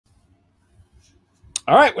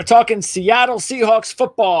All right, we're talking Seattle Seahawks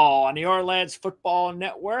football on the Ourlads Football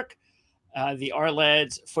Network, the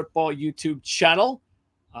Ourlads Football YouTube channel.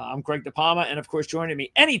 I'm Greg DePalma, and of course, joining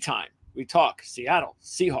me anytime we talk Seattle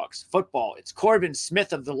Seahawks football, it's Corbin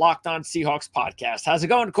Smith of the Locked On Seahawks Podcast. How's it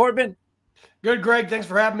going, Corbin? Good, Greg. Thanks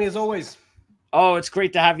for having me as always. Oh, it's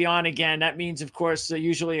great to have you on again. That means, of course,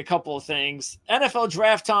 usually a couple of things. NFL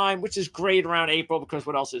draft time, which is great around April because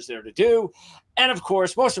what else is there to do? And, of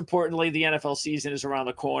course, most importantly, the NFL season is around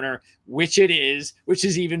the corner, which it is, which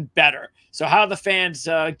is even better. So how are the fans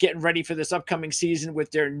getting ready for this upcoming season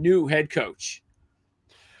with their new head coach?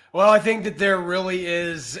 Well, I think that there really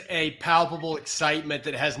is a palpable excitement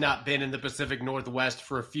that has not been in the Pacific Northwest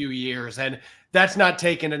for a few years. And that's not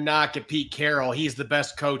taking a knock at Pete Carroll. He's the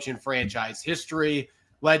best coach in franchise history,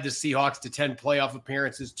 led the Seahawks to 10 playoff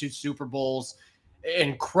appearances, 2 Super Bowls,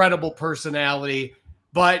 incredible personality.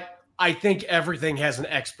 But I think everything has an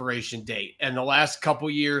expiration date. And the last couple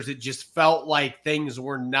years, it just felt like things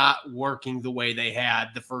were not working the way they had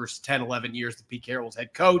the first 10, 11 years that Pete Carroll was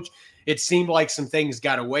head coach. It seemed like some things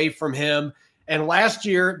got away from him. And last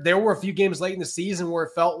year, there were a few games late in the season where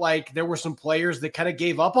it felt like there were some players that kind of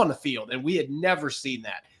gave up on the field. And we had never seen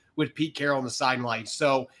that with Pete Carroll on the sidelines.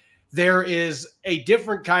 So there is a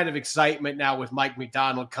different kind of excitement now with Mike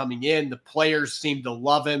Macdonald coming in. The players seem to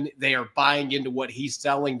love him. They are buying into what he's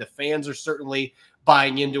selling. The fans are certainly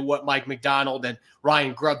buying into what Mike Macdonald and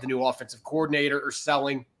Ryan Grubb, the new offensive coordinator, are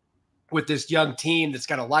selling with this young team that's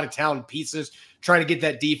got a lot of talented pieces, trying to get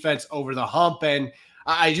that defense over the hump. And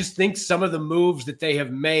I just think some of the moves that they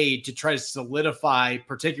have made to try to solidify,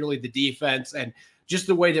 particularly the defense and just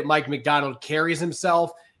the way that Mike Macdonald carries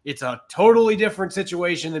himself, it's a totally different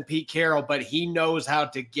situation than Pete Carroll, but he knows how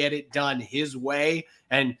to get it done his way.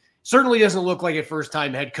 And certainly doesn't look like a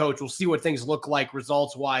first-time head coach. We'll see what things look like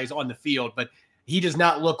results-wise on the field, but he does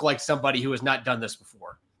not look like somebody who has not done this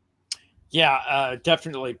before. Yeah,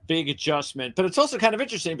 definitely big adjustment. But it's also kind of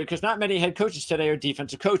interesting because not many head coaches today are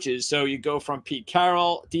defensive coaches. So you go from Pete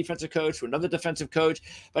Carroll, defensive coach, to another defensive coach.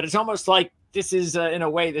 But it's almost like this is, in a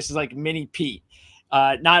way, this is like mini Pete.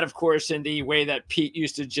 Not, of course, in the way that Pete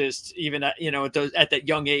used to just, even at that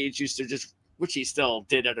young age, used to just, which he still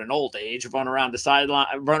did at an old age, run around the sideline,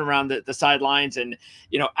 run around the sidelines, and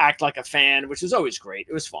act like a fan, which is always great.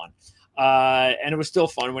 It was fun. And it was still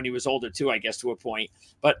fun when he was older too, I guess, to a point.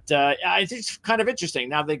 But I think it's kind of interesting.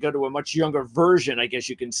 Now they go to a much younger version, I guess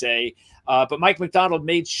you can say. But Mike Macdonald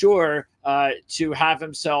made sure to have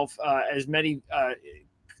himself as many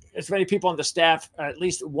people on the staff, at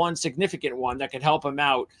least one significant one that could help him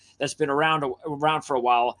out, that's been around for a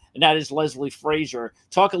while, and that is Leslie Frazier.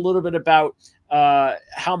 Talk a little bit about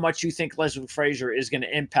how much you think Leslie Frazier is going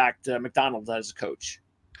to impact Macdonald as a coach.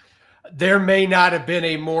 There may not have been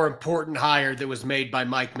a more important hire that was made by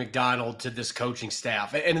Mike Macdonald to this coaching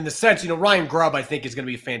staff. And in the sense, Ryan Grubb, I think, is going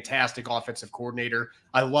to be a fantastic offensive coordinator.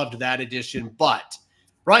 I loved that addition. But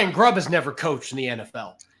Ryan Grubb has never coached in the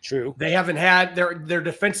NFL. True. They haven't had their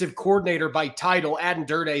defensive coordinator by title. Adden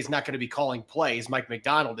Durde is not going to be calling plays. Mike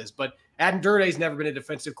Macdonald is. But Adden Durde has never been a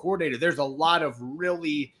defensive coordinator. There's a lot of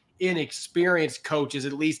really inexperienced coaches,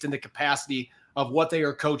 at least in the capacity of what they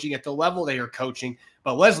are coaching at the level they are coaching.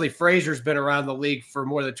 But Leslie Frazier's been around the league for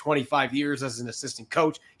more than 25 years as an assistant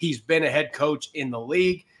coach. He's been a head coach in the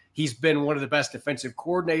league. He's been one of the best defensive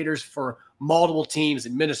coordinators for multiple teams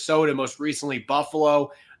in Minnesota, most recently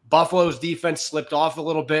Buffalo. Buffalo's defense slipped off a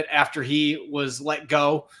little bit after he was let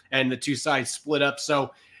go and the two sides split up.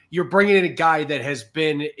 So you're bringing in a guy that has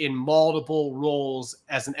been in multiple roles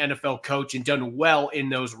as an NFL coach and done well in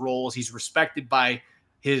those roles. He's respected by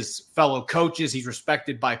his fellow coaches. He's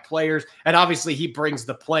respected by players. And obviously he brings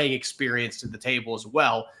the playing experience to the table as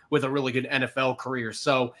well with a really good NFL career.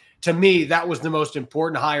 So to me, that was the most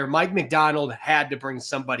important hire. Mike Macdonald had to bring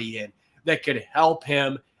somebody in that could help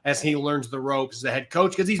him as he learns the ropes as a head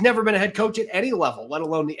coach, because he's never been a head coach at any level, let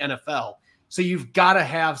alone the NFL. So you've got to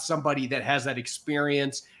have somebody that has that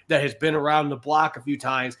experience, that has been around the block a few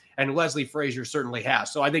times, and Leslie Frazier certainly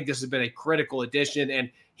has. So I think this has been a critical addition, and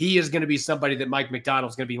he is going to be somebody that Mike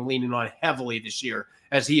Macdonald's going to be leaning on heavily this year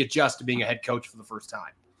as he adjusts to being a head coach for the first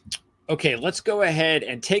time. Okay, let's go ahead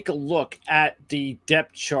and take a look at the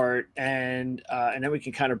depth chart, and then we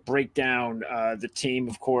can kind of break down the team,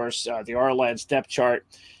 of course, the Ourlads depth chart.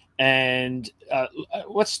 And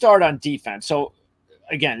let's start on defense. So,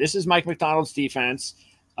 again, this is Mike Macdonald's defense.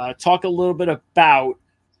 Talk a little bit about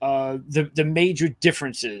the major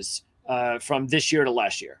differences from this year to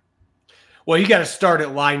last year. Well, you got to start at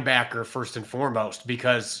linebacker first and foremost,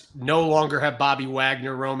 because no longer have Bobby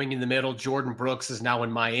Wagner roaming in the middle. Jordan Brooks is now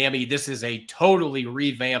in Miami. This is a totally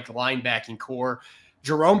revamped linebacking core.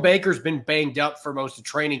 Jerome Baker's been banged up for most of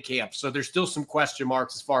training camp, so there's still some question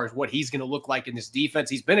marks as far as what he's going to look like in this defense.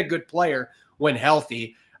 He's been a good player when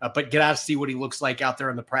healthy, but get out to see what he looks like out there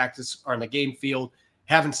in the practice or on the game field.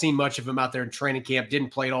 Haven't seen much of him out there in training camp. Didn't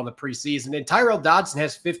play at all in the preseason. And Tyrell Dodson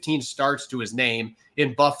has 15 starts to his name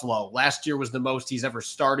in Buffalo. Last year was the most he's ever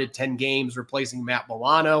started, 10 games, replacing Matt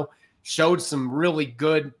Milano. Showed some really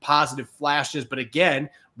good positive flashes, but again,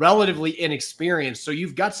 relatively inexperienced. So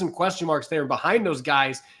you've got some question marks there. And behind those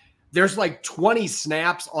guys, there's like 20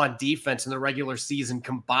 snaps on defense in the regular season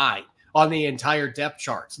combined on the entire depth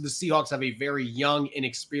chart. So the Seahawks have a very young,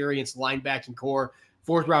 inexperienced linebacking core.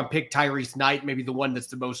 Fourth-round pick Tyrese Knight, maybe the one that's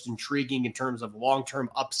the most intriguing in terms of long-term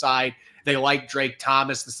upside. They like Drake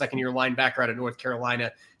Thomas, the second-year linebacker out of North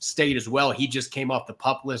Carolina State as well. He just came off the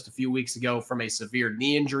PUP list a few weeks ago from a severe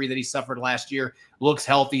knee injury that he suffered last year. Looks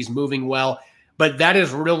healthy. He's moving well. But that is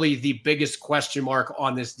really the biggest question mark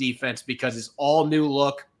on this defense because it's all new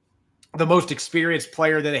look. The most experienced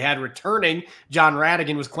player that they had returning, John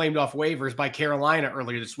Radigan, was claimed off waivers by Carolina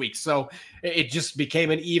earlier this week. So it just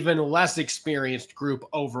became an even less experienced group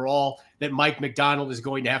overall that Mike Macdonald is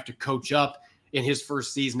going to have to coach up in his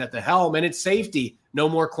first season at the helm. And it's safety. No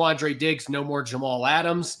more Quandre Diggs, no more Jamal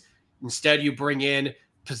Adams. Instead, you bring in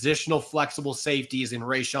positional flexible safeties in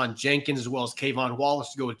Rayshon Jenkins as well as Kayvon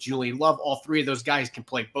Wallace to go with Julian Love. All three of those guys can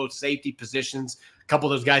play both safety positions. A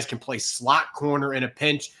couple of those guys can play slot corner in a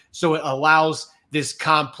pinch. So it allows this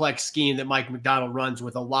complex scheme that Mike Macdonald runs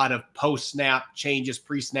with a lot of post-snap changes,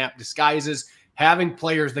 pre-snap disguises. Having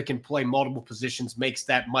players that can play multiple positions makes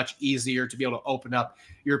that much easier to be able to open up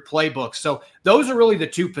your playbook. So those are really the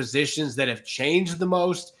two positions that have changed the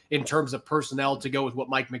most in terms of personnel to go with what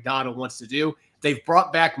Mike Macdonald wants to do. They've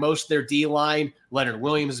brought back most of their D-line. Leonard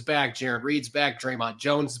Williams is back. Jaron Reed's back. Draymond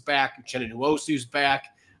Jones is back. Uchenna Nwosu's back.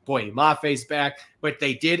 Boye Mafe's back. But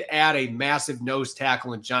they did add a massive nose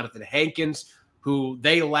tackle in Jonathan Hankins, who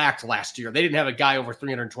they lacked last year. They didn't have a guy over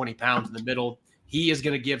 320 pounds in the middle. He is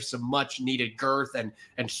going to give some much-needed girth and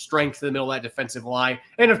strength in the middle of that defensive line.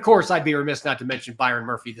 And, of course, I'd be remiss not to mention Byron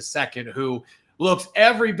Murphy II, who looks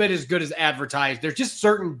every bit as good as advertised. There's just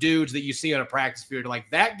certain dudes that you see on a practice field like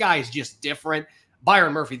that guy is just different.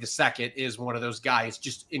 Byron Murphy II is one of those guys,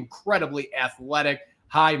 just incredibly athletic,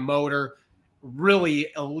 high motor, really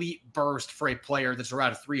elite burst for a player that's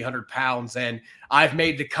around 300 pounds. And I've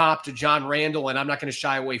made the comp to John Randall, and I'm not going to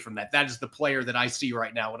shy away from that. That is the player that I see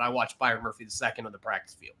right now when I watch Byron Murphy II on the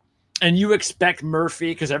practice field. And you expect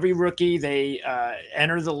Murphy, because every rookie, they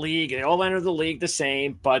enter the league, they all enter the league the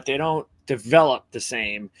same, but they don't develop the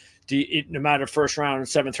same. No matter first round,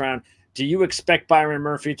 seventh round, do you expect Byron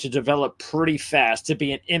Murphy to develop pretty fast, to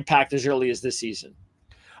be an impact as early as this season?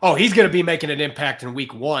 Oh, he's going to be making an impact in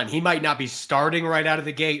week one. He might not be starting right out of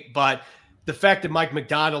the gate, but the fact that Mike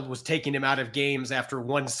Macdonald was taking him out of games after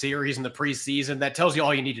one series in the preseason, that tells you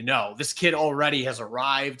all you need to know. This kid already has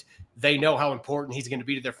arrived. They know how important he's going to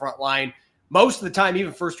be to their front line. Most of the time,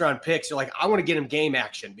 even first-round picks, you're like, I want to get him game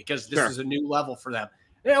action because this is a new level for them.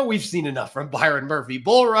 You know, we've seen enough from Byron Murphy,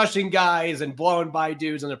 bull rushing guys and blowing by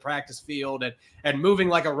dudes on the practice field and moving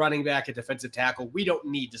like a running back at defensive tackle. We don't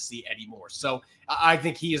need to see anymore. So I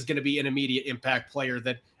think he is going to be an immediate impact player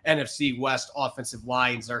that NFC West offensive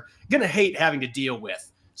lines are going to hate having to deal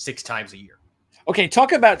with 6 times a year. Okay,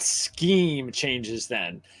 talk about scheme changes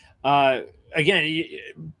then. Again,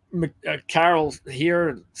 Carroll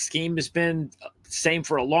here, scheme has been same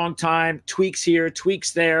for a long time. Tweaks here,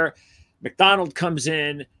 tweaks there. Macdonald comes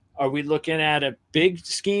in. Are we looking at a big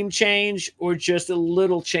scheme change or just a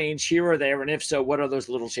little change here or there? And if so, what are those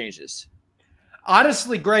little changes?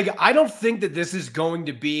 Honestly, Greg, I don't think that this is going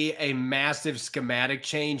to be a massive schematic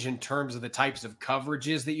change in terms of the types of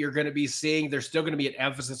coverages that you're going to be seeing. There's still going to be an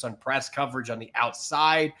emphasis on press coverage on the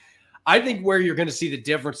outside. I think where you're going to see the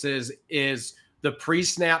differences is the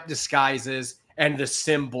pre-snap disguises and the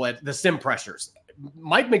sim pressures.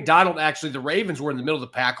 Mike Macdonald, actually, the Ravens were in the middle of the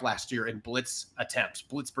pack last year in blitz attempts,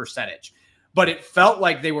 blitz percentage. But it felt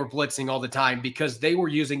like they were blitzing all the time because they were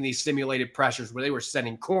using these simulated pressures where they were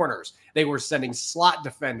sending corners, they were sending slot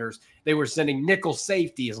defenders, they were sending nickel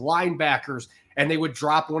safeties, linebackers, and they would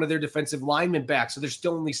drop one of their defensive linemen back. So they're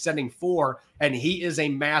still only sending 4, and he is a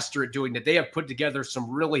master at doing that. They have put together some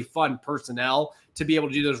really fun personnel to be able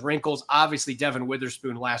to do those wrinkles. Obviously, Devin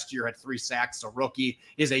Witherspoon last year had 3 sacks. A rookie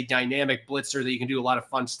is a dynamic blitzer that you can do a lot of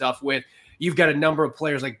fun stuff with. You've got a number of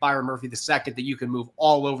players like Byron Murphy II that you can move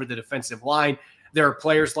all over the defensive line. There are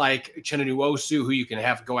players like Uchenna Nwosu who you can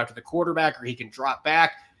have go after the quarterback or he can drop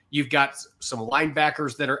back. You've got some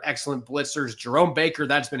linebackers that are excellent blitzers. Jerome Baker,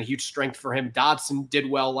 that's been a huge strength for him. Dodson did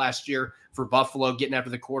well last year for Buffalo, getting after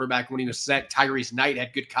the quarterback when he was set. Tyrese Knight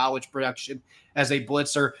had good college production. as a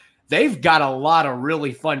blitzer. They've got a lot of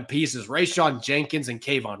really fun pieces. Rayshawn Jenkins and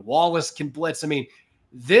Kayvon Wallace can blitz. I mean,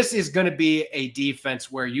 this is going to be a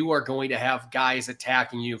defense where you are going to have guys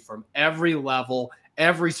attacking you from every level,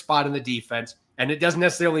 every spot in the defense. And it doesn't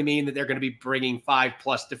necessarily mean that they're going to be bringing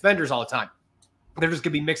 5+ defenders all the time. They're just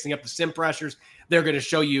going to be mixing up the sim pressures. They're going to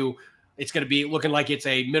show you it's going to be looking like it's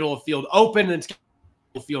a middle of field open and it's going to be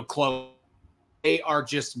middle of field close. They are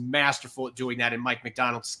just masterful at doing that in Mike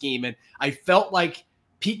Macdonald's scheme. And I felt like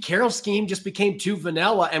Pete Carroll's scheme just became too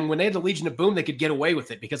vanilla. And when they had the Legion of Boom, they could get away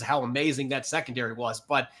with it because of how amazing that secondary was.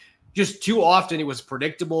 But just too often it was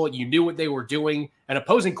predictable. You knew what they were doing. And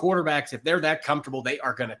opposing quarterbacks, if they're that comfortable, they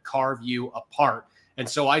are going to carve you apart. And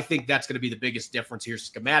so I think that's going to be the biggest difference here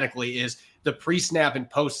schematically is the pre-snap and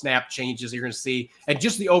post-snap changes you're going to see and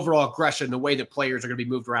just the overall aggression, the way that players are going to be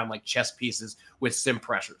moved around like chess pieces with sim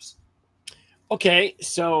pressures. Okay,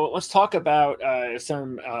 so let's talk about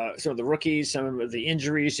some of the rookies, some of the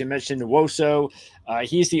injuries. You mentioned Nwosu.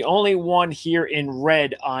 He's the only one here in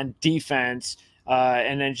red on defense.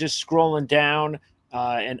 And then just scrolling down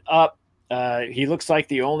and up, he looks like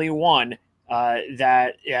the only one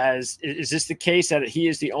that has. Is this the case that he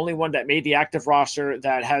is the only one that made the active roster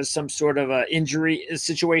that has some sort of a injury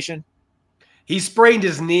situation? He sprained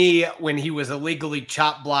his knee when he was illegally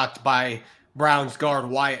chop blocked by Browns guard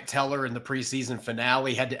Wyatt Teller in the preseason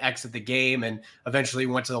finale, had to exit the game and eventually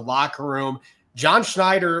went to the locker room. John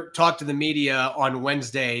Schneider talked to the media on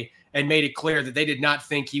Wednesday and made it clear that they did not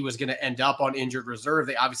think he was going to end up on injured reserve.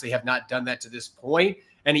 They obviously have not done that to this point.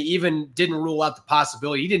 And he even didn't rule out the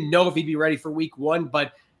possibility. He didn't know if he'd be ready for week 1,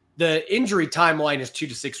 but the injury timeline is 2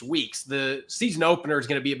 to 6 weeks. The season opener is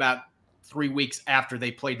going to be about 3 weeks after they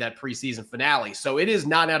played that preseason finale. So it is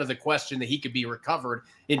not out of the question that he could be recovered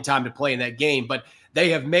in time to play in that game. But they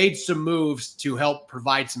have made some moves to help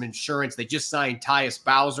provide some insurance. They just signed Tyus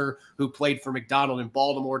Bowser, who played for McDonald in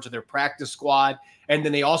Baltimore, to their practice squad. And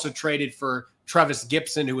then they also traded for Trevis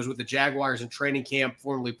Gibson, who was with the Jaguars in training camp,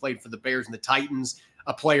 formerly played for the Bears and the Titans,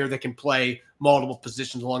 a player that can play multiple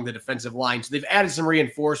positions along the defensive line. So they've added some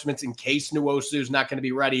reinforcements in case Nwosu is not going to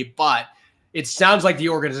be ready. But it sounds like the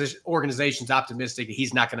organization's optimistic that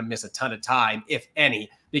he's not going to miss a ton of time, if any,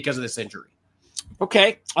 because of this injury.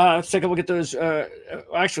 Okay, let's take a look at those.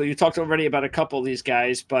 Actually, you talked already about a couple of these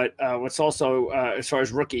guys, but what's also, as far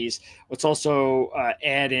as rookies, what's also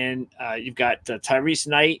add in, you've got Tyrese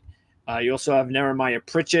Knight. You also have Nehemiah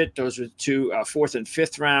Pritchett. Those are 2 4th and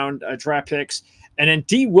 5th round draft picks. And then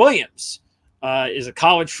D. Williams is a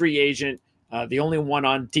college free agent, the only one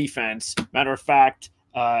on defense. Matter of fact,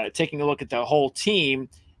 taking a look at the whole team,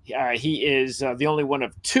 he is the only one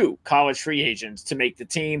of 2 college free agents to make the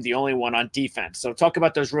team, the only one on defense. So talk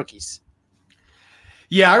about those rookies.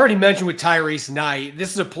 Yeah, I already mentioned with Tyrese Knight,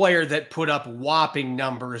 this is a player that put up whopping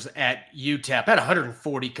numbers at UTEP, had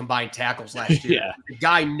 140 combined tackles last year. Yeah. The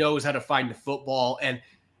guy knows how to find the football. And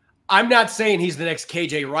I'm not saying he's the next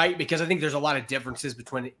KJ Wright because I think there's a lot of differences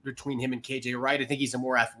between him and KJ Wright. I think he's a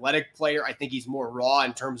more athletic player. I think he's more raw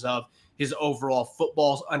in terms of his overall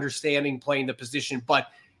football understanding, playing the position. But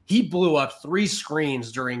he blew up 3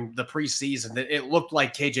 screens during the preseason that it looked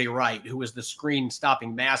like KJ Wright, who was the screen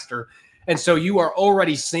stopping master. And so you are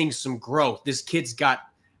already seeing some growth. This kid's got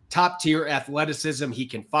top tier athleticism. He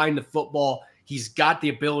can find the football. He's got the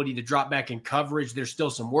ability to drop back in coverage. There's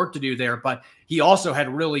still some work to do there, but he also had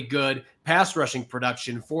really good pass rushing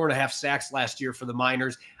production, 4.5 sacks last year for the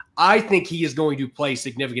Miners. I think he is going to play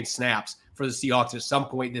significant snaps for the Seahawks at some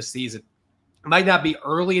point this season. It might not be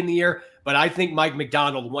early in the year, but I think Mike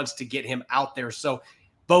Macdonald wants to get him out there. So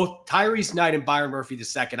both Tyrese Knight and Byron Murphy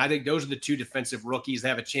II, I think those are the 2 defensive rookies that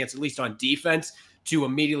have a chance, at least on defense, to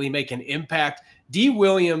immediately make an impact. D.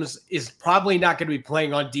 Williams is probably not going to be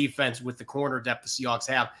playing on defense with the corner depth the Seahawks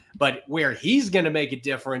have, but where he's going to make a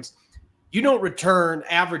difference, you don't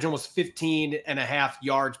average almost 15.5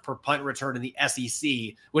 yards per punt return in the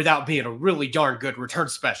SEC without being a really darn good return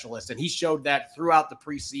specialist. And he showed that throughout the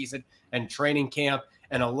preseason and training camp,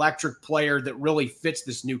 an electric player that really fits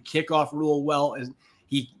this new kickoff rule well. And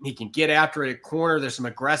he can get after it at corner. There's some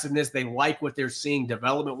aggressiveness. They like what they're seeing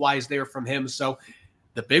development-wise there from him. So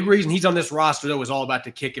the big reason he's on this roster, though, is all about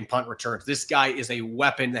the kick and punt returns. This guy is a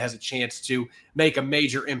weapon that has a chance to make a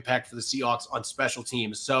major impact for the Seahawks on special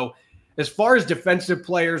teams. So as far as defensive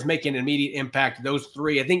players making an immediate impact, those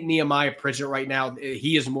 3, I think Nehemiah Pritchett right now,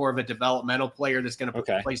 he is more of a developmental player that's going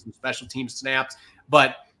to play some special team snaps.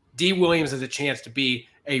 But D. Williams has a chance to be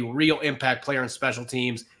a real impact player in special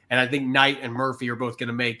teams. And I think Knight and Murphy are both going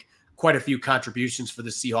to make quite a few contributions for the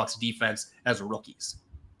Seahawks defense as rookies.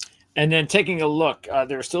 And then taking a look,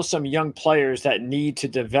 there are still some young players that need to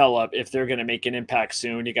develop if they're going to make an impact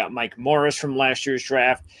soon. You got Mike Morris from last year's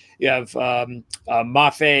draft. You have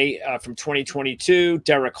Mafe from 2022,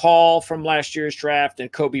 Derek Hall from last year's draft, and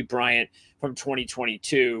Kobe Bryant from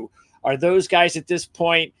 2022. Are those guys at this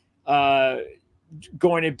point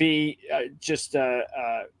going to be just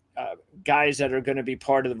guys that are going to be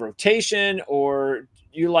part of the rotation, or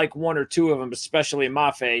you like one or two of them, especially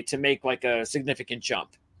Mafe, to make like a significant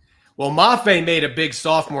jump? Well, Mafe made a big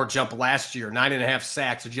sophomore jump last year, 9.5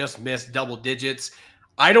 sacks, just missed double digits.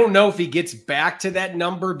 I don't know if he gets back to that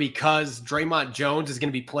number because Draymond Jones is going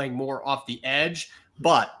to be playing more off the edge,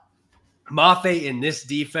 but Mafe in this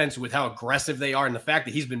defense, with how aggressive they are and the fact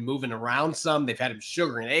that he's been moving around some, they've had him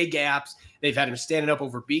sugaring A gaps, they've had him standing up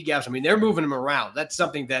over B gaps. I mean, they're moving him around. That's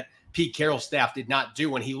something that Pete Carroll's staff did not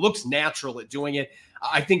do, and he looks natural at doing it.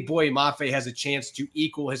 I think Boye Mafe has a chance to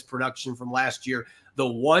equal his production from last year. The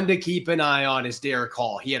one to keep an eye on is Derek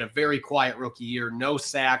Hall. He had a very quiet rookie year, no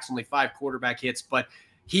sacks, only 5 quarterback hits, but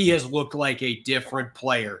he has looked like a different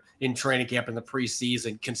player in training camp in the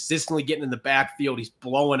preseason, consistently getting in the backfield. He's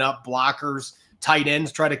blowing up blockers. Tight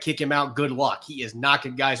ends try to kick him out. Good luck. He is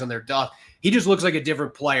knocking guys on their duff. He just looks like a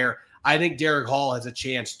different player. I think Derek Hall has a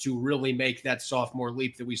chance to really make that sophomore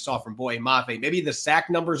leap that we saw from Boye Mafe. Maybe the sack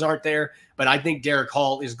numbers aren't there, but I think Derek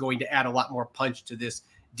Hall is going to add a lot more punch to this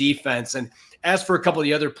defense. And as for a couple of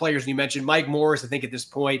the other players you mentioned, Mike Morris, I think at this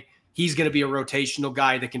point, he's going to be a rotational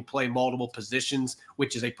guy that can play multiple positions,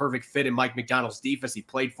 which is a perfect fit in Mike McDonald's defense. He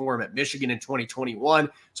played for him at Michigan in 2021,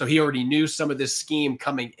 so he already knew some of this scheme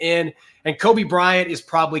coming in. And Kobe Bryant is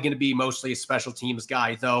probably going to be mostly a special teams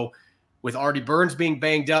guy, though. With Artie Burns being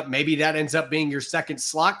banged up, maybe that ends up being your second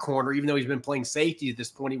slot corner, even though he's been playing safety at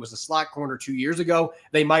this point. He was a slot corner 2 years ago.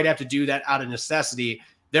 They might have to do that out of necessity.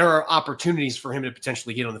 There are opportunities for him to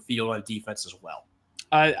potentially get on the field on defense as well.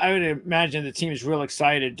 I would imagine the team is real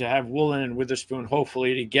excited to have Woolen and Witherspoon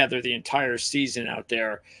hopefully together the entire season out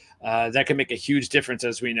there. That can make a huge difference,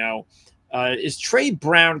 as we know. Is Trey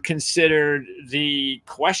Brown considered the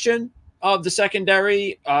question of the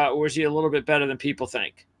secondary, or is he a little bit better than people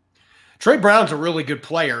think? Trey Brown's a really good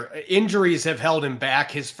player. Injuries have held him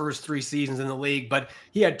back his first 3 seasons in the league, but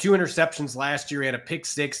he had 2 interceptions last year. He had a pick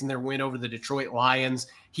 6 in their win over the Detroit Lions.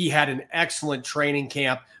 He had an excellent training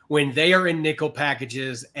camp. When they are in nickel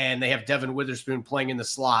packages and they have Devin Witherspoon playing in the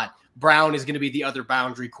slot, Brown is going to be the other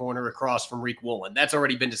boundary corner across from Reek Woolen. That's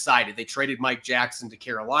already been decided. They traded Mike Jackson to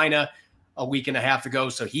Carolina a week and a half ago,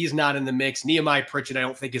 so he's not in the mix. Nehemiah Pritchett, I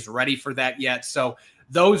don't think, is ready for that yet. So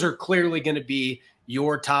those are clearly going to be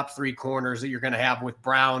your top 3 corners that you're going to have, with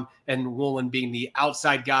Brown and Woolen being the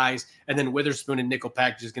outside guys, and then Witherspoon and nickel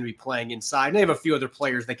package is going to be playing inside. And they have a few other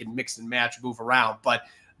players that can mix and match, move around, but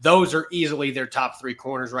those are easily their top 3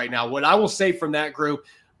 corners right now. What I will say from that group,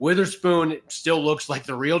 Witherspoon still looks like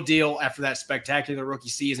the real deal after that spectacular rookie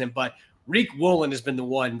season, but Reek Woolen has been the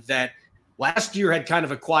one that last year had kind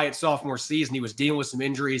of a quiet sophomore season. He was dealing with some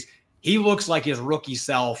injuries. He looks like his rookie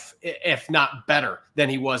self, if not better than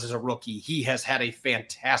he was as a rookie. He has had a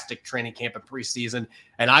fantastic training camp and preseason,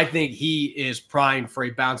 and I think he is primed for a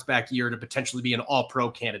bounce-back year to potentially be an all-pro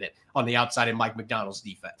candidate on the outside in Mike McDonald's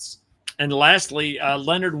defense. And lastly,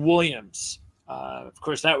 Leonard Williams. Of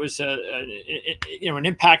course, that was an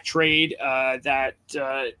impact trade that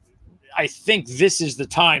I think this is the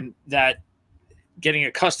time that getting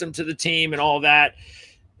accustomed to the team and all that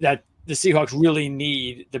the Seahawks really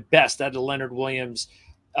need the best out of Leonard Williams.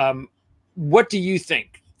 What do you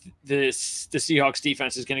think the Seahawks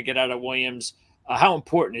defense is going to get out of Williams? How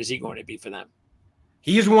important is he going to be for them?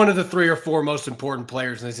 He is one of the 3 or 4 most important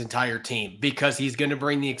players in his entire team because he's going to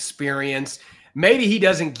bring the experience. Maybe he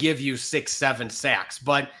doesn't give you 6-7 sacks,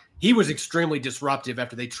 but he was extremely disruptive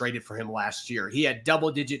after they traded for him last year. He had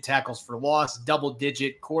double-digit tackles for loss,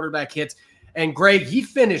 double-digit quarterback hits. And Greg, he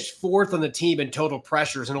finished 4th on the team in total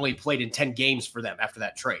pressures and only played in 10 games for them after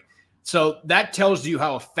that trade. So that tells you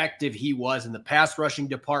how effective he was in the pass rushing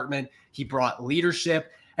department. He brought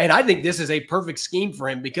leadership. And I think this is a perfect scheme for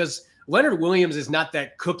him because Leonard Williams is not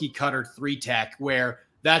that cookie cutter 3-tech where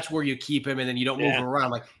that's where you keep him and then you don't move him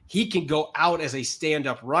around. Like, he can go out as a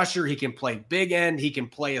stand-up rusher. He can play big end. He can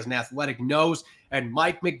play as an athletic nose. And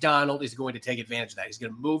Mike McDonald is going to take advantage of that. He's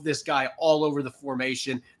going to move this guy all over the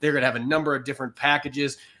formation. They're going to have a number of different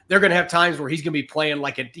packages. They're going to have times where he's going to be playing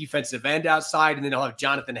like a defensive end outside, and then he'll have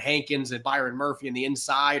Jonathan Hankins and Byron Murphy in the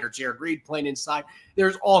inside, or Jared Reed playing inside.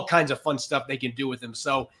 There's all kinds of fun stuff they can do with him.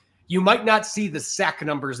 So you might not see the sack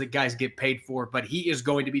numbers that guys get paid for, but he is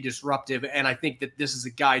going to be disruptive. And I think that this is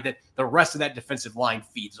a guy that the rest of that defensive line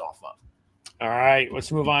feeds off of. All right,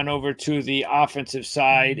 let's move on over to the offensive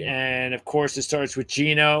side. And, of course, it starts with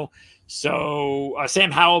Geno. So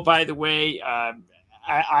Sam Howell, by the way,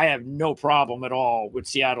 I have no problem at all with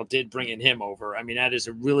Seattle did bringing him over. I mean, that is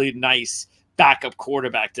a really nice backup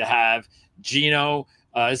quarterback to have. Geno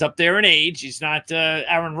is up there in age. He's not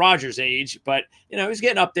Aaron Rodgers' age, but, he's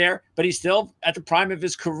getting up there. But he's still at the prime of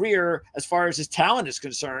his career as far as his talent is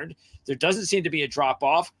concerned. There doesn't seem to be a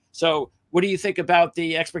drop-off. So what do you think about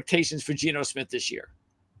the expectations for Geno Smith this year?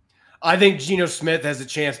 I think Geno Smith has a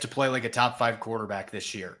chance to play like a top 5 quarterback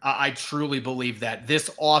this year. I truly believe that. This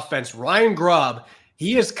offense, Ryan Grubb,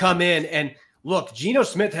 he has come in and look, Geno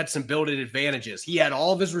Smith had some built-in advantages. He had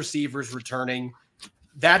all of his receivers returning.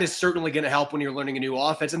 That is certainly going to help when you're learning a new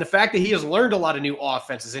offense. And the fact that he has learned a lot of new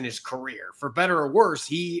offenses in his career, for better or worse,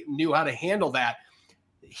 he knew how to handle that.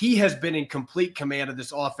 He has been in complete command of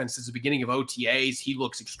this offense since the beginning of OTAs. He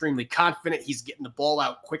looks extremely confident. He's getting the ball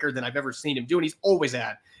out quicker than I've ever seen him do. And he's always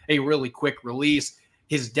had a really quick release.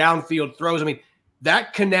 His downfield throws. I mean,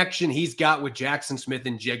 that connection he's got with Jackson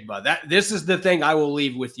Smith-Njigba. This is the thing I will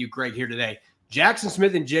leave with you, Greg, here today. Jackson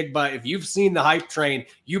Smith-Njigba, if you've seen the hype train,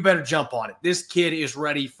 you better jump on it. This kid is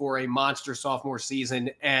ready for a monster sophomore season.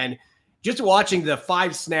 And just watching the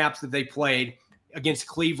 5 snaps that they played against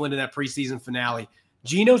Cleveland in that preseason finale,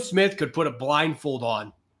 Geno Smith could put a blindfold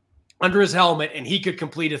on under his helmet, and he could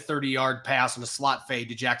complete a 30-yard pass on a slot fade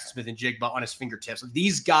to Jackson Smith-Njigba on his fingertips.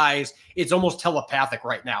 These guys, it's almost telepathic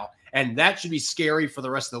right now, and that should be scary for the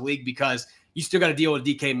rest of the league because you still got to deal with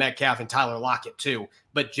DK Metcalf and Tyler Lockett too.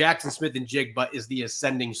 But Jackson Smith-Njigba is the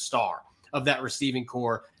ascending star of that receiving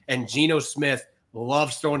core, and Geno Smith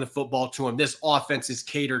loves throwing the football to him. This offense is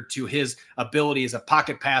catered to his ability as a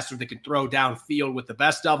pocket passer that can throw downfield with the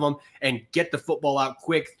best of them and get the football out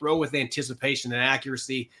quick, throw with anticipation and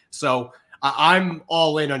accuracy. So I'm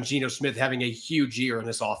all in on Geno Smith having a huge year in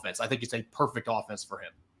this offense. I think it's a perfect offense for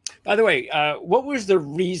him. By the way, what was the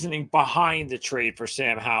reasoning behind the trade for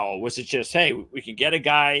Sam Howell? Was it just, hey, we can get a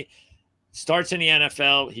guy, starts in the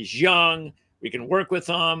NFL, he's young, we can work with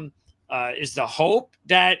him? Is the hope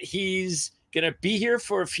that he's going to be here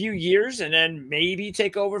for a few years and then maybe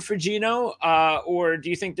take over for Geno? Or do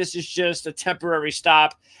you think this is just a temporary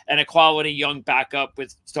stop and a quality young backup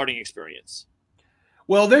with starting experience?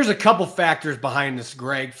 Well, there's a couple factors behind this,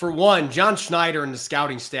 Greg. For one, John Schneider and the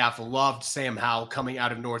scouting staff loved Sam Howell coming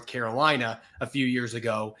out of North Carolina a few years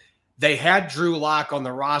ago. They had Drew Lock on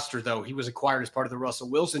the roster, though. He was acquired as part of the Russell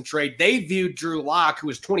Wilson trade. They viewed Drew Lock, who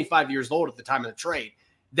was 25 years old at the time of the trade,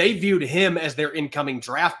 they viewed him as their incoming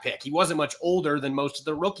draft pick. He wasn't much older than most of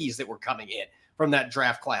the rookies that were coming in from that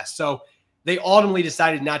draft class. So they ultimately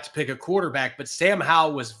decided not to pick a quarterback, but Sam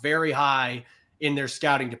Howell was very high in their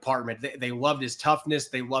scouting department. They loved his toughness.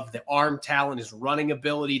 They loved the arm talent, his running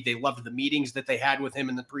ability. They loved the meetings that they had with him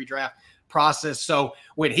in the pre-draft process. So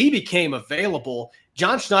when he became available,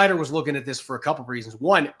 John Schneider was looking at this for a couple of reasons.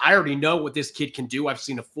 One, I already know what this kid can do. I've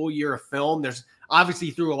seen a full year of film. There's obviously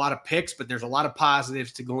he threw a lot of picks, but there's a lot of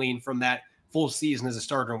positives to glean from that full season as a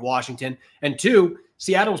starter in Washington. And two,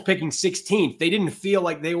 Seattle was picking 16th. They didn't feel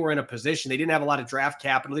like they were in a position. They didn't have a lot of draft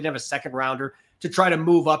capital. They didn't have a second rounder to try to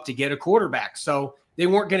move up to get a quarterback. So they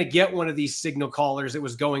weren't going to get one of these signal callers that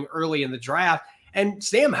was going early in the draft. And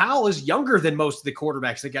Sam Howell is younger than most of the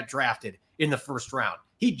quarterbacks that got drafted in the first round.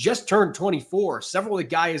 He just turned 24. Several of the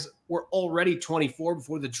guys were already 24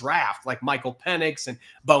 before the draft, like Michael Penix and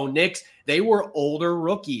Bo Nix. They were older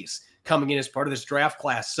rookies coming in as part of this draft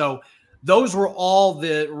class. So those were all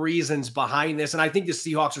the reasons behind this. And I think the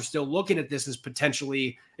Seahawks are still looking at this as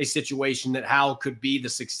potentially a situation that Howell could be the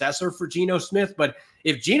successor for Geno Smith. But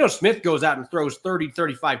if Geno Smith goes out and throws 30,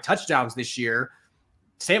 35 touchdowns this year,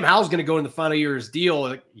 Sam Howell's going to go in the final year of his deal.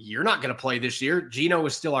 Like, you're not going to play this year. Geno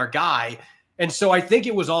is still our guy. And so I think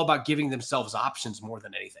it was all about giving themselves options more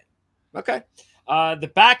than anything. Okay.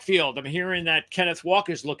 The backfield, I'm hearing that Kenneth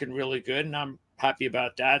Walker's looking really good, and I'm happy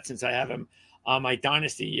about that since I have him on my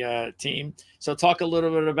dynasty team. So talk a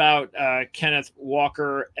little bit about Kenneth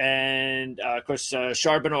Walker. And, of course,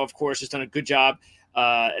 Charbonneau, of course, has done a good job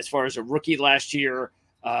as far as a rookie last year.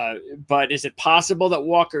 But is it possible that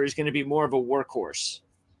Walker is going to be more of a workhorse?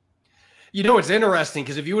 You know, it's interesting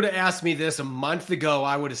because if you would have asked me this a month ago,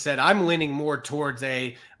 I would have said I'm leaning more towards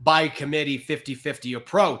a by committee 50-50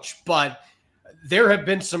 approach. But there have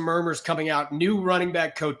been some murmurs coming out. New running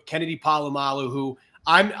back coach Kennedy Palomalu, who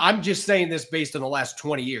I'm just saying this based on the last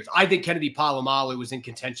 20 years. I think Kennedy Palomalu was in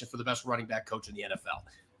contention for the best running back coach in the NFL.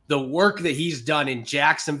 The work that he's done in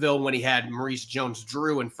Jacksonville when he had Maurice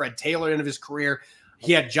Jones-Drew and Fred Taylor into his career.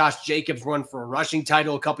 He had Josh Jacobs run for a rushing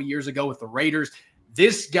title a couple years ago with the Raiders.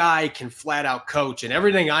 This guy can flat out coach, and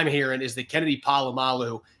everything I'm hearing is that Kennedy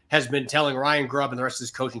Palomalu has been telling Ryan Grubb and the rest of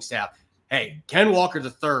his coaching staff, hey, Ken Walker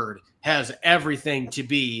III has everything to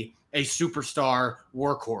be a superstar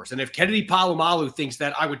workhorse. And if Kennedy Palomalu thinks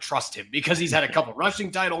that, I would trust him because he's had a couple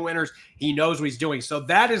rushing title winners. He knows what he's doing. So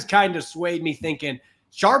that has kind of swayed me thinking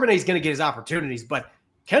Charbonnet's going to get his opportunities. But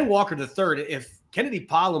Ken Walker III, if Kennedy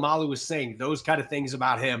Palomalu was saying those kind of things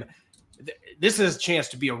about him, this is a chance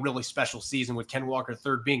to be a really special season with Ken Walker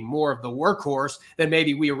III being more of the workhorse than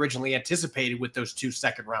maybe we originally anticipated with those 2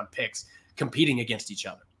 second-round picks competing against each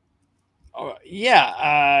other. Oh,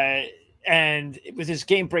 yeah. And with his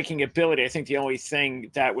game-breaking ability, I think the only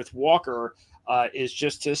thing that with Walker is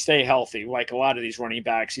just to stay healthy. Like a lot of these running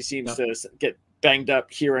backs, he seems to get banged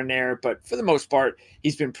up here and there, but for the most part,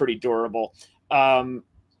 he's been pretty durable. Noah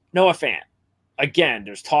Fant, again,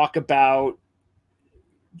 there's talk about,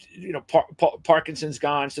 Parkinson's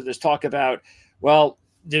gone, so there's talk about, well,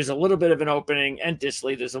 there's a little bit of an opening, and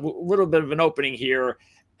Disley, there's a little bit of an opening here.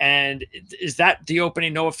 And is that the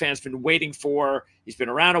opening Noah Fant's been waiting for? He's been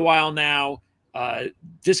around a while now.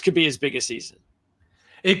 This could be his biggest season.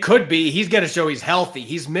 It could be. He's got to show he's healthy.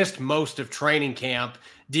 He's missed most of training camp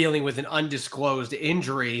dealing with an undisclosed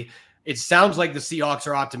injury. It sounds like the Seahawks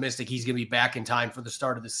are optimistic he's going to be back in time for the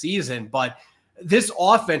start of the season. But this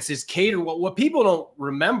offense is catered. What people don't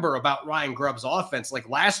remember about Ryan Grubb's offense, like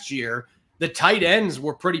last year, the tight ends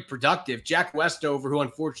were pretty productive. Jack Westover, who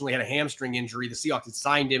unfortunately had a hamstring injury, the Seahawks had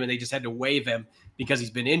signed him and they just had to waive him because he's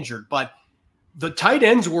been injured. But the tight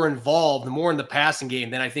ends were involved more in the passing game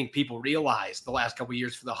than I think people realized the last couple of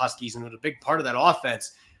years for the Huskies, and it was a big part of that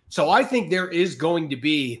offense. So I think there is going to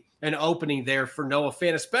be an opening there for Noah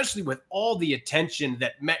Fant, especially with all the attention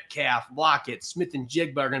that Metcalf, Lockett,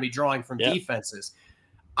 Smith-Njigba are going to be drawing from defenses.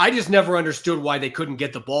 I just never understood why they couldn't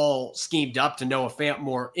get the ball schemed up to Noah Fant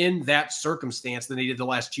more in that circumstance than they did the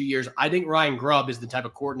last 2 years. I think Ryan Grubb is the type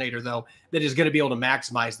of coordinator, though, that is going to be able to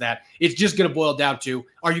maximize that. It's just going to boil down to,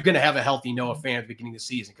 are you going to have a healthy Noah Fant at the beginning of the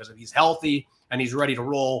season? Because if he's healthy and he's ready to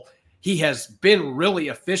roll, he has been really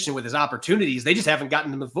efficient with his opportunities. They just haven't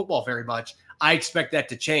gotten him the football very much. I expect that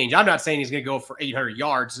to change. I'm not saying he's going to go for 800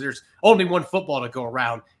 yards. There's only one football to go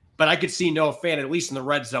around. But I could see Noah Fant, at least in the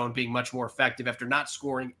red zone, being much more effective after not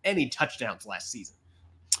scoring any touchdowns last season.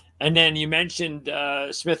 And then you mentioned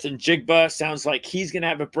Smith-Njigba. Sounds like he's going to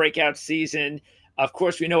have a breakout season. Of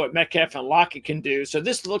course, we know what Metcalf and Lockett can do. So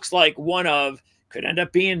this looks like could end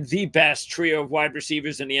up being the best trio of wide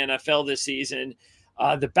receivers in the NFL this season.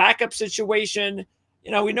 The backup situation,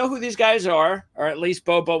 we know who these guys are, or at least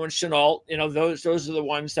Bobo and Shenault. Those are the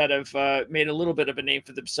ones that have made a little bit of a name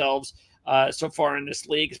for themselves so far in this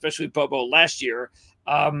league, especially Bobo last year.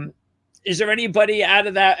 Is there anybody out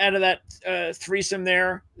of that threesome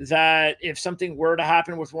there that if something were to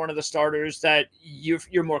happen with one of the starters that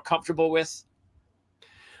you're more comfortable with?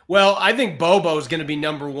 Well, I think Bobo is going to be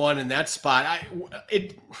number one in that spot.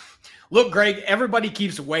 Look, Greg, everybody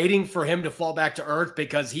keeps waiting for him to fall back to earth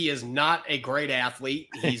because he is not a great athlete.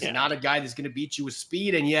 He's not a guy that's going to beat you with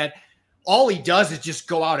speed, and yet all he does is just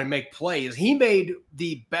go out and make plays. He made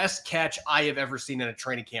the best catch I have ever seen in a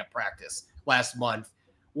training camp practice last month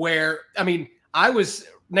where, I was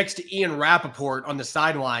next to Ian Rappaport on the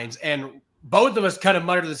sidelines, and both of us kind of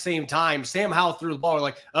muttered at the same time. Sam Howell threw the ball. We're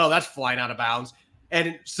like, oh, that's flying out of bounds.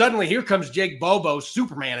 And suddenly here comes Jake Bobo,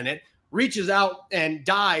 Superman in it, reaches out and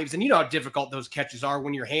dives. And you know how difficult those catches are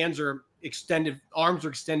when your hands are extended, arms are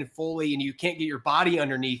extended fully, and you can't get your body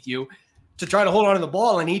underneath you to try to hold on to the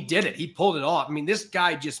ball, and he did it. He pulled it off. This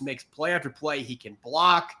guy just makes play after play. He can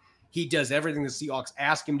block. He does everything the Seahawks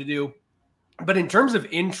ask him to do. But in terms of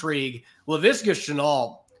intrigue, Laviska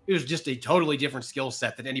Shenault is just a totally different skill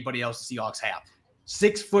set than anybody else the Seahawks have.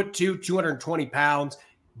 6'2", 220 pounds,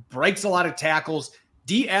 breaks a lot of tackles.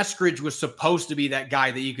 D. Eskridge was supposed to be that guy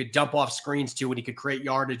that you could dump off screens to when he could create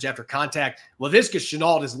yardage after contact. Laviska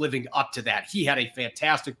Shenault is living up to that. He had a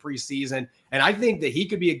fantastic preseason, and I think that he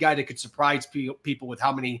could be a guy that could surprise people with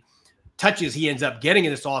how many touches he ends up getting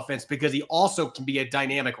in this offense because he also can be a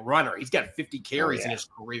dynamic runner. He's got 50 carries in his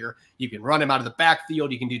career. You can run him out of the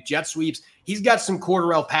backfield. You can do jet sweeps. He's got some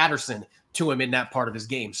Cordarrelle Patterson to him in that part of his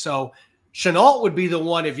game. So Shenault would be the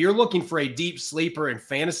one if you're looking for a deep sleeper in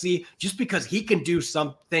fantasy, just because he can do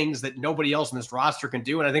some things that nobody else in this roster can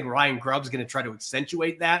do. And I think Ryan Grubb's going to try to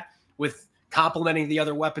accentuate that with complementing the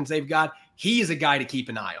other weapons they've got. He's a guy to keep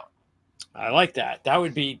an eye on. I like that. That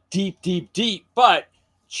would be deep, but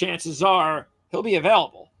chances are he'll be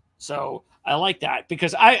available. So I like that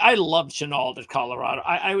because I loved Shenault at Colorado.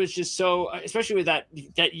 I was just so, especially with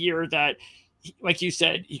that year that, like you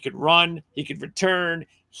said, he could run, he could return.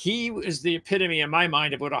 He was the epitome in my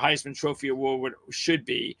mind of what a Heisman Trophy award should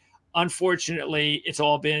be. unfortunately, it's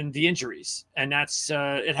all been the injuries, and that's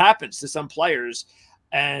it happens to some players.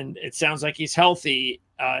 And it sounds like he's healthy.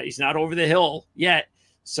 He's not over the hill yet.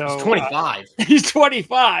 So he's 25. He's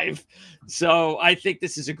 25. So I think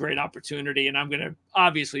this is a great opportunity, and I'm going to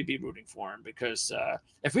obviously be rooting for him because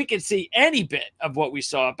if we can see any bit of what we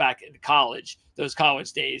saw back in college, those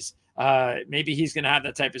college days, maybe he's going to have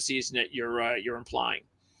that type of season that you're implying.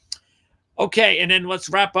 Okay, and then let's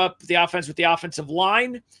wrap up the offense with the offensive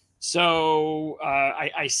line. So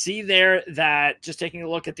I see there that just taking a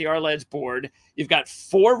look at the Ourlads board, you've got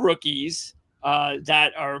 4 rookies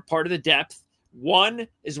that are part of the depth. One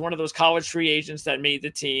is one of those college free agents that made the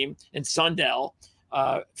team in Sundell.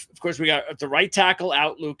 Of course, we got the right tackle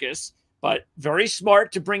out, Lucas, but very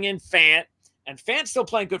smart to bring in Fant, and Fant's still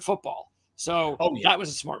playing good football. So that was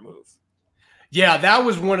a smart move. Yeah, that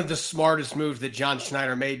was one of the smartest moves that John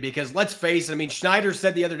Schneider made because let's face it, I mean, Schneider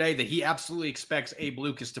said the other day that he absolutely expects Abe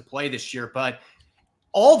Lucas to play this year, but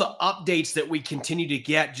all the updates that we continue to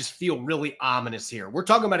get just feel really ominous here. We're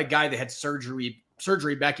talking about a guy that had surgery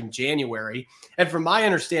back in January, and from my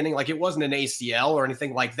understanding, like it wasn't an ACL or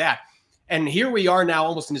anything like that. And here we are now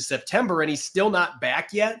almost into September, and he's still not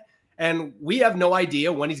back yet. And we have no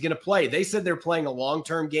idea when he's going to play. They said they're playing a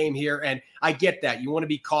long-term game here, and I get that. You want to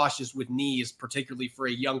be cautious with knees, particularly for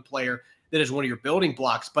a young player that is one of your building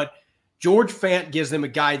blocks. But George Fant gives them a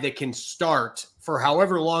guy that can start for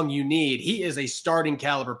however long you need. He is a starting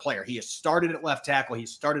caliber player. He has started at left tackle. He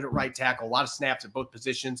started at right tackle, a lot of snaps at both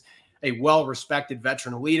positions, a well-respected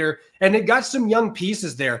veteran leader. And they got some young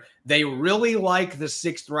pieces there. They really like the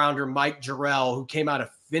 6th-rounder Mike Jarrell, who came out of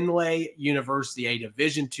Findlay University, a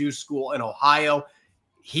Division II school in Ohio.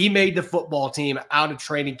 He made the football team out of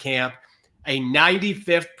training camp, a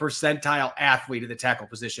 95th percentile athlete at the tackle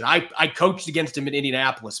position. I coached against him in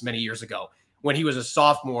Indianapolis many years ago when he was a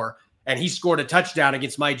sophomore, and he scored a touchdown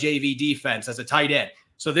against my JV defense as a tight end.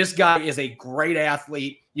 So this guy is a great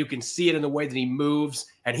athlete. You can see it in the way that he moves,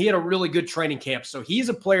 and he had a really good training camp. So he's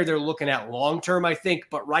a player they're looking at long-term, I think.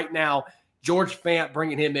 But right now, George Fant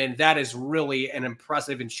bringing him in, that is really an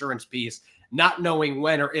impressive insurance piece, not knowing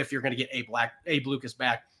when or if you're going to get Abe Lucas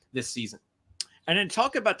back this season. And then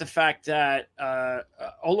talk about the fact that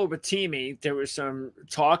Oluwatimi, there was some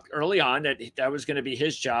talk early on that was going to be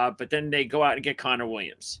his job, but then they go out and get Connor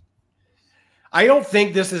Williams. I don't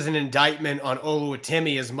think this is an indictment on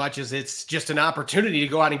Oluwatimi as much as it's just an opportunity to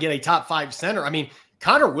go out and get a top 5 center. I mean,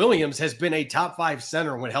 Connor Williams has been a top 5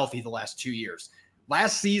 center when healthy the last 2 years.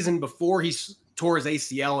 Last season, before he tore his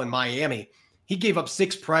ACL in Miami, he gave up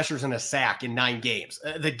 6 pressures and a sack in 9 games.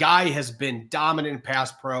 The guy has been dominant in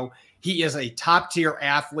pass pro. He is a top-tier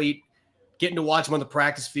athlete. Getting to watch him on the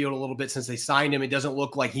practice field a little bit since they signed him, it doesn't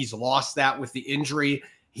look like he's lost that with the injury.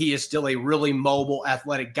 He is still a really mobile,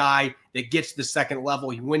 athletic guy that gets to the second level.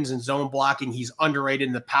 He wins in zone blocking. He's underrated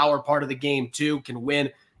in the power part of the game, too. Can win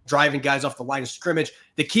driving guys off the line of scrimmage.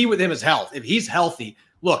 The key with him is health. If he's healthy,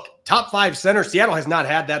 look, top 5 center, Seattle has not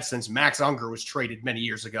had that since Max Unger was traded many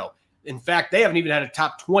years ago. In fact, they haven't even had a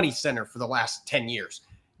top 20 center for the last 10 years.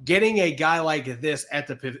 Getting a guy like this at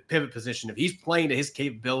the pivot position, if he's playing to his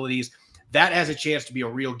capabilities, that has a chance to be a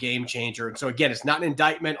real game changer. And so, again, it's not an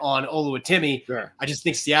indictment on Oluwatimi. Sure. I just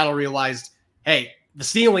think Seattle realized, hey, the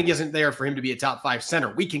ceiling isn't there for him to be a top 5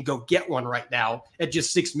 center. We can go get one right now at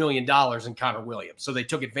just $6 million in Connor Williams. So they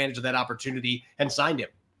took advantage of that opportunity and signed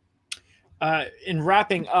him. In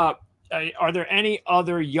wrapping up, are there any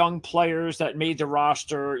other young players that made the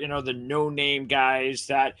roster, the no-name guys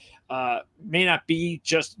that may not be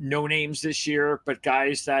just no-names this year, but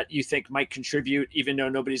guys that you think might contribute even though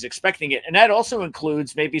nobody's expecting it? And that also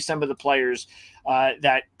includes maybe some of the players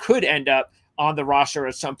that could end up on the roster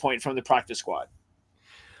at some point from the practice squad.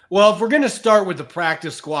 Well, if we're going to start with the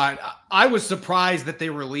practice squad, I was surprised that they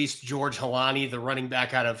released George Halani, the running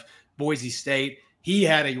back out of Boise State. He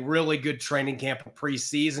had a really good training camp in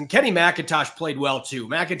preseason. Kenny McIntosh played well, too.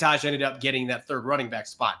 McIntosh ended up getting that 3rd running back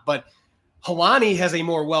spot. But Halani has a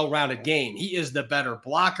more well-rounded game. He is the better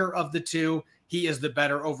blocker of the 2. He is the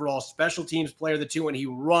better overall special teams player of the 2, and he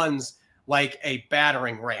runs like a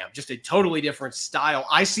battering ram. Just a totally different style.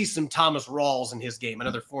 I see some Thomas Rawls in his game,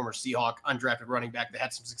 another former Seahawk undrafted running back that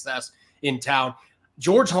had some success in town.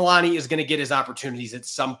 George Halani is going to get his opportunities at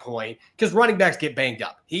some point because running backs get banged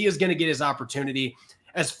up. He is going to get his opportunity.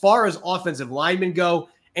 As far as offensive linemen go,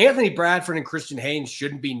 Anthony Bradford and Christian Haynes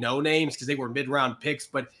shouldn't be no names because they were mid-round picks,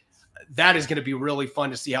 but that is going to be really fun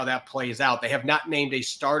to see how that plays out. They have not named a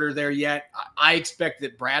starter there yet. I expect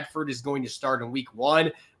that Bradford is going to start in week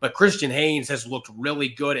 1, but Christian Haynes has looked really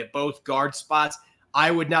good at both guard spots.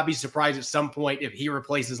 I would not be surprised at some point if he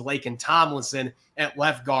replaces Laken Tomlinson at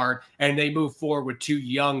left guard and they move forward with two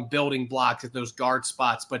young building blocks at those guard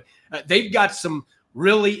spots. But they've got some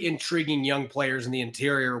really intriguing young players in the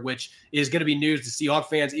interior, which is going to be news to Seahawks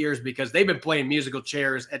fans' ears because they've been playing musical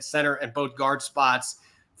chairs at center and both guard spots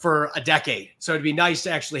for a decade. So it'd be nice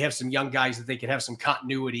to actually have some young guys that they can have some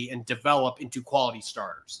continuity and develop into quality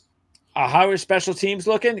starters. How are special teams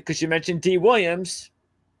looking? Because you mentioned D. Williams.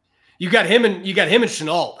 You got him and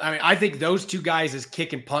Chenault. I mean, I think those two guys as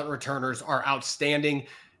kick and punt returners are outstanding.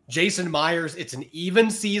 Jason Myers, it's an even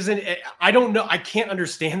season. I don't know. I can't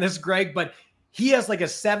understand this, Greg, but he has like a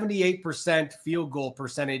 78% field goal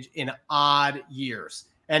percentage in odd years,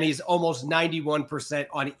 and he's almost 91%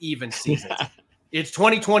 on even seasons. It's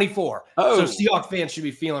 2024. So Seahawks fans should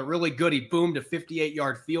be feeling really good. He boomed a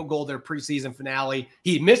 58-yard field goal their preseason finale.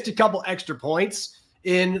 He missed a couple extra points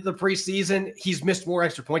in the preseason. He's missed more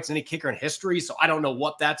extra points than any kicker in history, so I don't know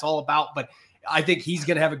what that's all about, but I think he's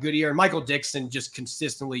going to have a good year. And Michael Dixon, just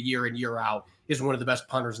consistently year in, year out, is one of the best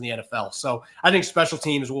punters in the NFL. So I think special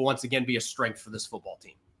teams will once again be a strength for this football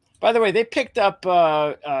team. By the way, they picked up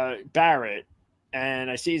Barrett,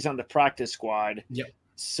 and I see he's on the practice squad. Yep.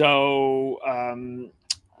 So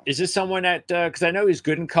is this someone that because I know he's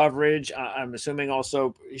good in coverage. I'm assuming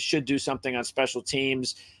also he should do something on special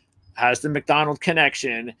teams, has the McDonald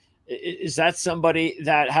connection. Is that somebody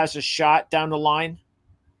that has a shot down the line?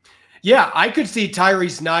 Yeah, I could see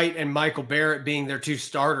Tyrese Knight and Michael Barrett being their two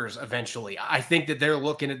starters eventually. I think that they're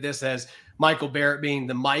looking at this as Michael Barrett being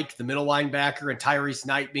the middle linebacker, and Tyrese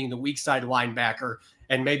Knight being the weak side linebacker,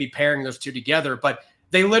 and maybe pairing those two together. But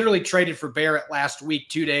they literally traded for Barrett last week,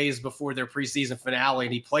 2 days before their preseason finale,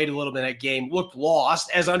 and he played a little bit of that game, looked lost,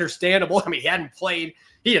 as understandable. I mean, he hadn't played.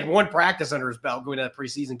 He had one practice under his belt going to that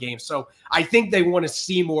preseason game. So I think they want to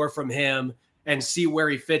see more from him and see where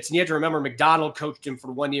he fits. And you have to remember, McDonald coached him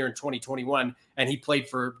for 1 year in 2021, and he played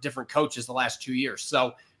for different coaches the last 2 years.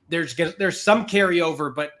 So there's some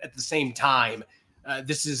carryover, but at the same time,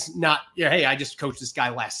 this is not, hey, I just coached this guy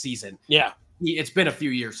last season. Yeah. It's been a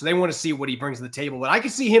few years, so they want to see what he brings to the table. But I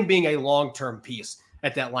could see him being a long-term piece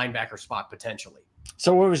at that linebacker spot potentially.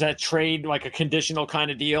 So what was that trade, like a conditional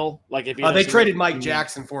kind of deal? Like if they traded Mike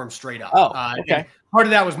Jackson for him straight up. Okay. Part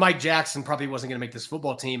of that was Mike Jackson probably wasn't going to make this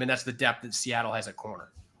football team, and that's the depth that Seattle has at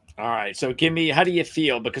corner. All right. So give me, how do you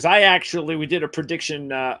feel? Because we did a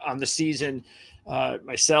prediction on the season.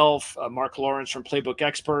 Myself, Mark Lawrence from Playbook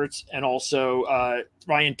Experts, and also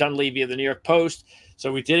Ryan Dunleavy of the New York Post.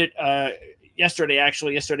 So we did it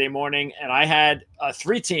yesterday morning, and I had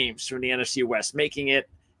 3 teams from the NFC West making it,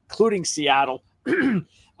 including Seattle,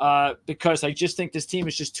 because I just think this team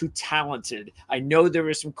is just too talented. I know there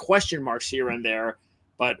is some question marks here and there,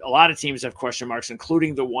 but a lot of teams have question marks,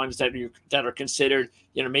 including the ones that are considered,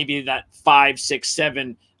 maybe that 5, 6,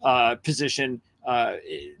 7 position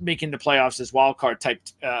making the playoffs as wild card type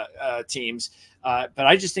teams. But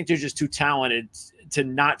I just think they're just too talented to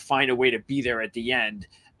not find a way to be there at the end.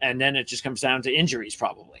 And then it just comes down to injuries,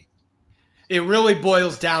 probably. It really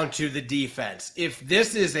boils down to the defense. If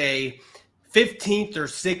this is a 15th or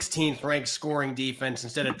 16th ranked scoring defense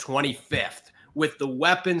instead of 25th, with the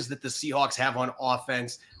weapons that the Seahawks have on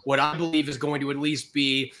offense, what I believe is going to at least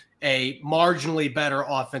be a marginally better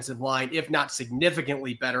offensive line, if not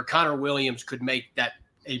significantly better, Connor Williams could make that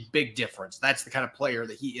a big difference. That's the kind of player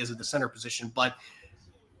that he is at the center position. But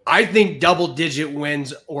I think double-digit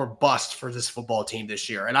wins or bust for this football team this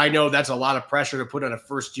year. And I know that's a lot of pressure to put on a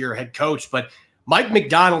first-year head coach, but Mike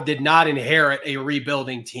McDonald did not inherit a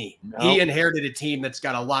rebuilding team. No. He inherited a team that's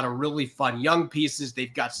got a lot of really fun young pieces.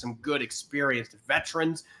 They've got some good experienced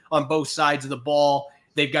veterans on both sides of the ball.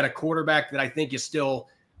 They've got a quarterback that I think is still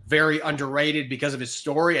very underrated because of his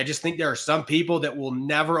story. I just think there are some people that will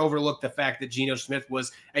never overlook the fact that Geno Smith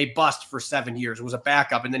was a bust for 7 years, was a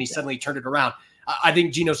backup, and then he suddenly turned it around. I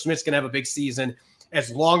think Geno Smith's going to have a big season as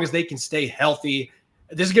long as they can stay healthy.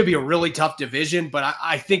 This is going to be a really tough division, but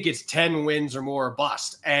I think it's 10 wins or more or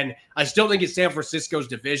bust. And I still think it's San Francisco's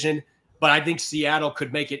division, but I think Seattle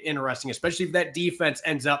could make it interesting, especially if that defense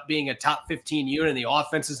ends up being a top 15 unit and the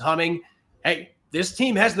offense is humming. Hey, this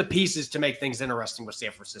team has the pieces to make things interesting with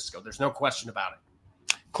San Francisco. There's no question about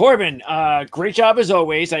it. Corbin, great job as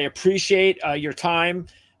always. I appreciate your time.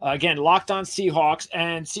 Again, Locked On Seahawks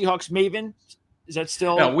and Seahawks Maven. Is that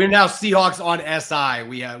still? No, we're now Seahawks on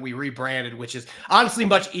SI. We rebranded, which is honestly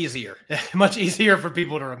much easier for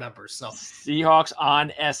people to remember. So Seahawks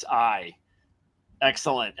on SI.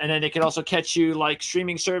 Excellent. And then they can also catch you like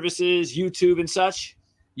streaming services, YouTube and such.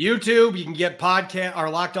 YouTube, you can get our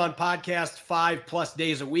Locked On podcast 5+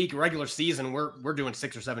 days a week. Regular season, we're doing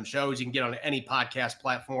 6 or 7 shows. You can get on any podcast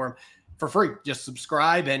platform. for free. Just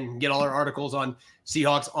subscribe and get all our articles on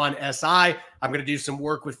Seahawks on SI. I'm going to do some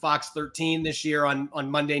work with Fox 13 this year on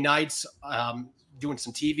Monday nights, doing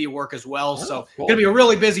some TV work as well. So cool. Going to be a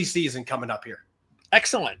really busy season coming up here.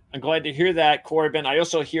 Excellent. I'm glad to hear that, Corbin. I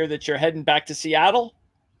also hear that you're heading back to Seattle.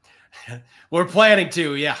 We're planning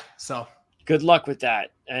to, yeah. So good luck with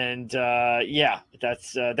that. And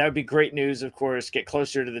that would be great news, of course, get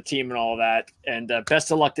closer to the team and all that. And best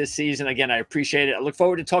of luck this season. Again, I appreciate it. I look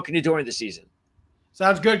forward to talking to you during the season.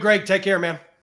 Sounds good, Greg. Take care, man.